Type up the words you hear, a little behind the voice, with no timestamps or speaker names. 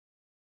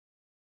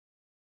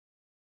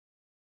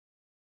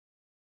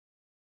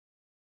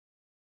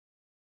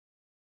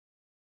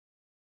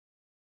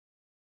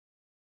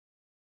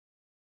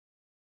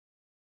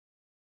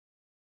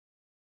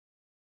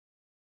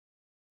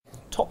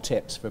top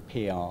tips for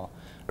PR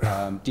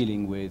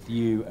dealing with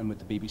you and with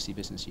the BBC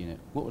Business Unit,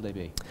 what would they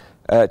be?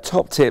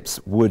 Top tips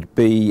would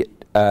be,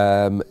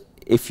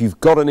 if you've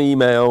got an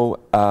email,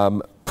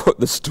 put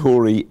the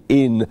story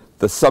in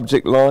the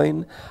subject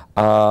line.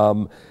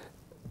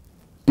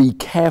 Be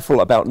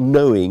careful about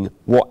knowing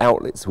what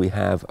outlets we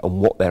have and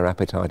what their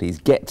appetite is.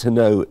 Get to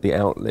know the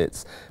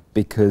outlets,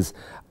 because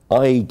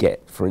I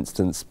get, for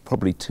instance,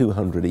 probably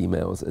 200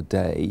 emails a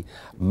day,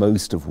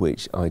 most of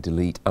which I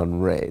delete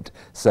unread.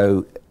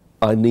 So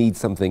I need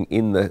something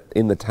in the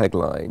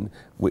tagline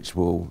which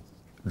will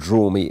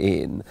draw me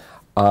in.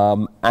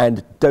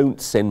 And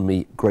don't send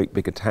me great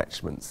big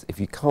attachments. If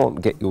you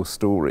can't get your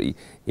story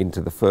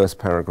into the first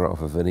paragraph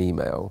of an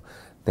email,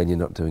 then you're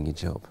not doing your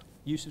job.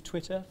 Use of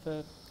Twitter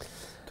for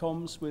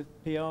comms with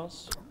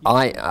PRs?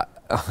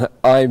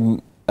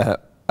 I'm a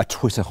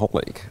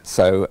Twitterholic,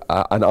 so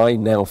and I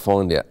now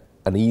find it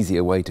an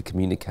easier way to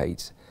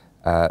communicate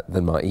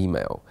than my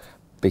email,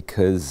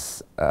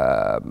 because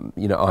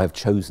you know, I've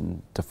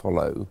chosen to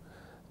follow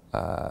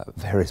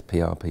various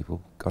PR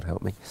people, God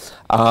help me,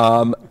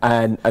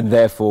 and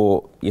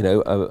therefore, you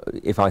know,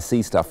 if I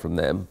see stuff from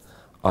them,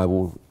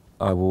 I'll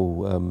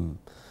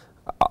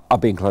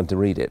be inclined to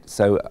read it.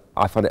 So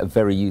I find it a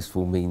very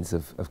useful means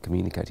of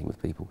communicating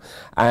with people.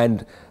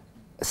 And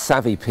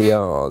savvy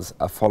PRs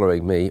are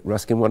following me,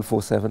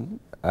 Ruskin147,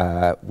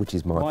 which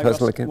is my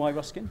personal account. Why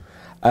Ruskin?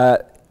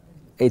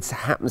 It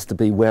happens to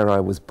be where I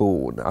was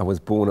born. I was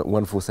born at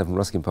 147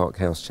 Ruskin Park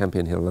House,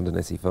 Champion Hill, London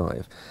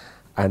SE5,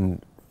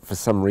 and for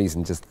some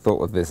reason just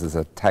thought of this as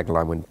a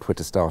tagline when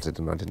Twitter started,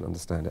 and I didn't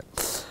understand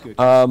it. Good.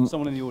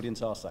 Someone in the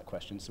audience asked that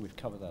question, so we've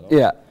covered that off.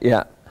 Yeah,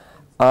 yeah.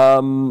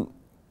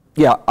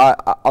 Yeah,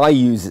 I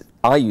use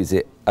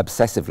it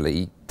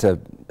obsessively to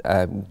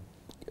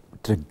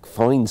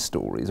find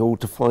stories or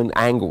to find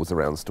angles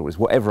around stories.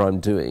 Whatever I'm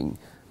doing,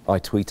 I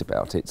tweet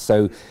about it.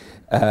 So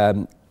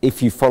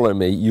if you follow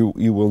me,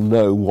 you will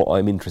know what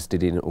I'm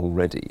interested in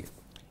already.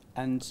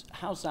 And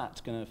how's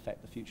that going to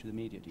affect the future of the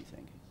media, do you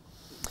think?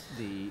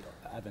 The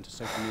advent of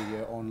social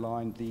media,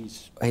 online,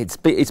 these... It's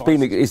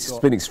been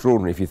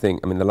extraordinary if you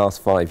think. I mean, the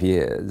last 5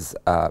 years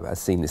has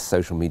seen this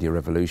social media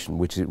revolution,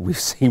 which we've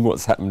seen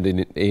what's happened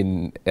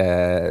in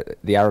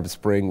the Arab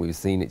Spring. We've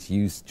seen its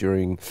use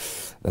during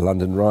the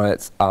London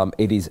riots.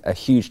 It is a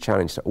huge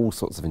challenge to all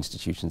sorts of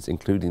institutions,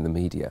 including the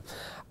media.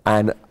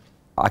 And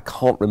I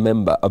can't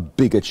remember a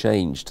bigger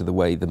change to the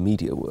way the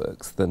media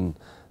works than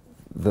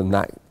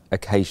that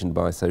occasioned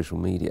by social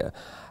media.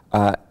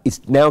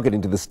 It's now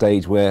getting to the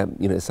stage where,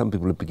 you know, some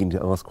people are beginning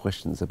to ask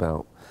questions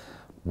about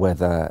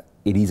whether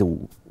it is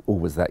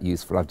always that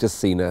useful. I've just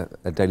seen a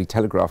Daily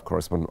Telegraph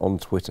correspondent on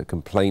Twitter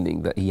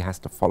complaining that he has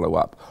to follow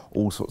up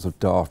all sorts of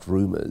daft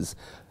rumours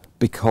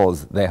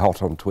because they're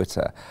hot on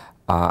Twitter.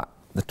 The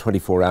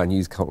 24-hour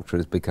news culture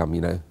has become,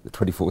 you know, the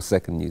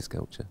 24-second news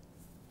culture.